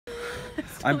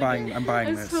I'm buying this.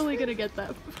 I was totally gonna get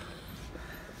that.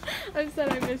 I'm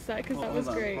sad I missed that because that was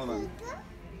great. Hold on.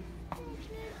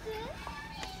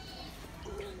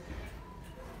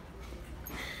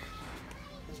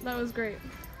 That was great.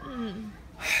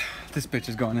 This bitch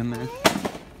is going in there.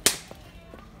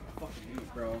 Fuck you,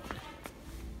 bro.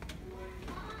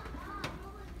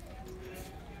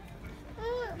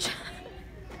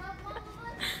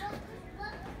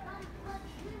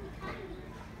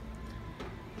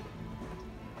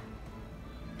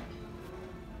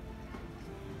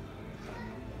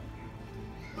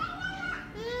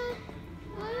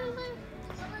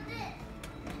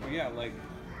 Yeah, like.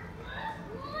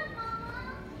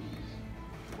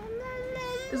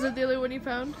 Is that the other one you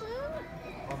found?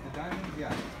 Of the diamonds,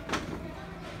 yeah.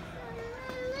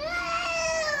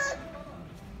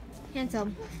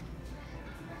 Handsome.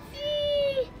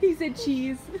 He said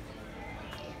cheese.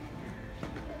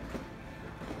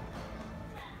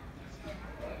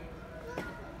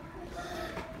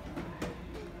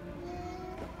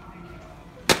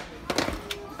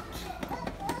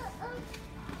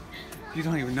 You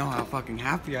don't even know how fucking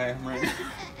happy I am right now.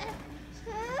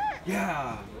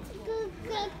 Yeah.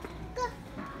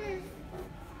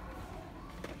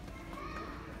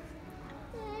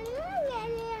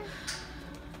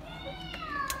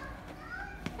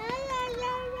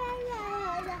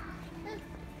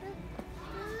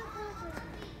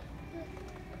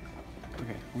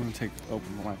 Okay, I'm gonna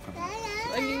open the Wi-Fi.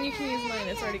 I mean, you can use mine.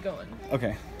 It's already going.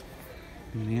 Okay.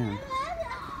 Man.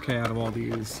 Okay, out of all of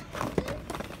these.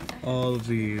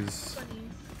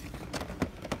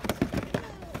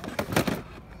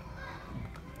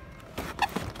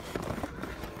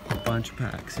 A bunch of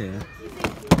packs here.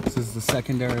 This is the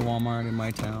secondary Walmart in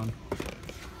my town.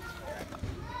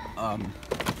 I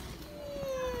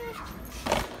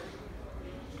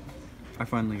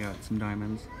finally got some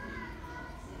diamonds.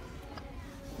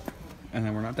 And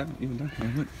then we're not even done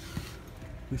here. Look.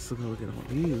 We still gotta look at all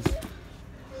these.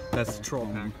 That's the troll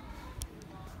pack.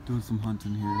 Doing some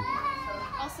hunting here.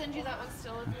 I'll send you that one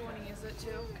still if you want to use it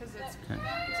too, because it's a good one.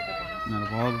 And out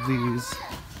of all of these,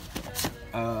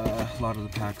 a lot of the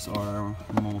packs are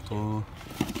multiple,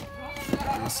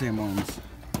 the same ones.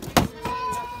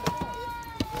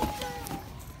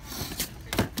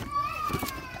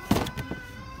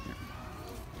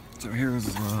 So here's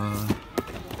got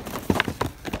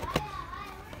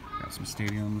some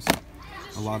stadiums,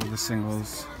 a lot of the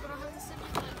singles,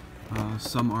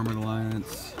 some Armored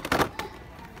Alliance.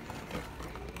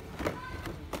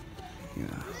 Yeah,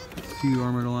 a few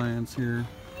Armored Alliance here.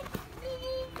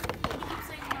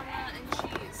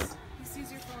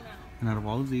 And out of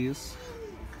all of these,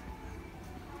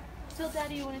 Tell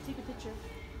Daddy you want to take a picture.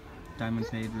 Diamond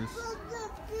Pages.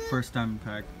 First diamond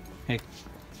pack. Hey,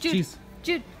 Jude. cheese.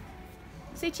 Jude,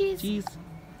 say cheese. Cheese.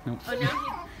 Nope.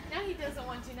 Oh, now he doesn't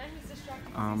want to. Now he's distracted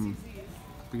because he sees these.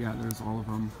 But yeah, there's all of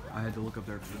them. I had to look up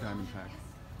there for the diamond pack.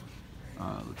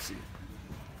 Let's see.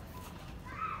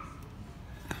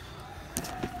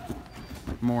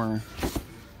 More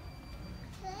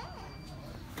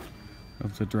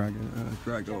of the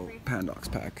Drago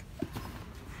Pandox pack.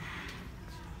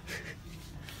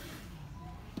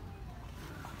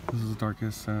 This is the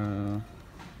darkest.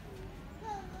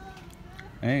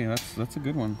 Hey, that's a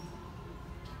good one.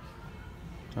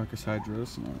 Darkest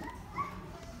Hydros.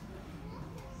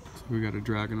 So we got a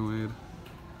Dragonoid,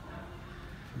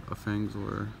 a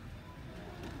Fangzor.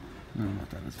 No, not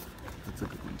that is. That's a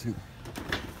good one too.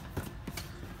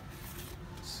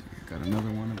 Let's see, got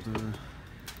another one of the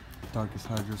Darkest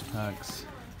Hydros packs.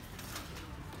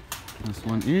 This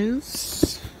one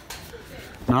is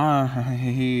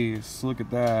nice. Look at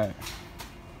that.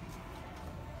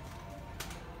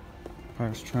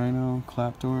 Pirates Trino,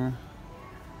 Clapdoor.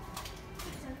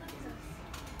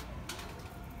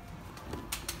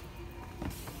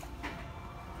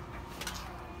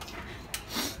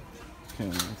 Okay,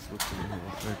 let's look through here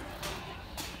real quick.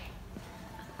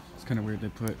 It's kind of weird they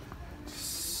put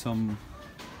some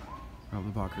of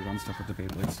the Bakugan stuff with the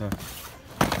Beyblade stuff.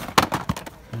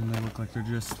 And they look like they're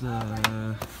just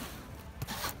the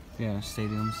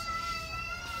stadiums.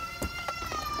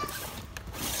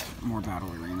 More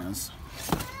battle arenas.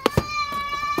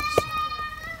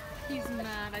 He's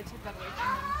mad. I took that away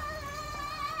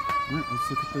from him. Alright, let's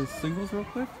look at the singles real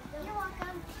quick. You're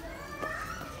welcome.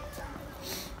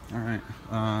 Alright,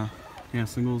 yeah,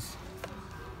 singles,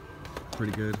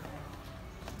 pretty good.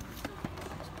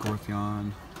 There's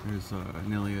Gorthion, there's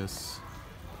Nilius,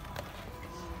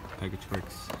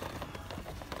 Pegatrix,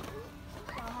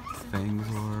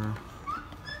 Fangzor,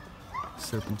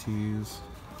 Serpentines.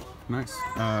 Nice.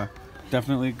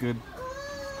 Definitely good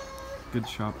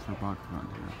shop for Bakugan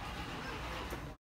here.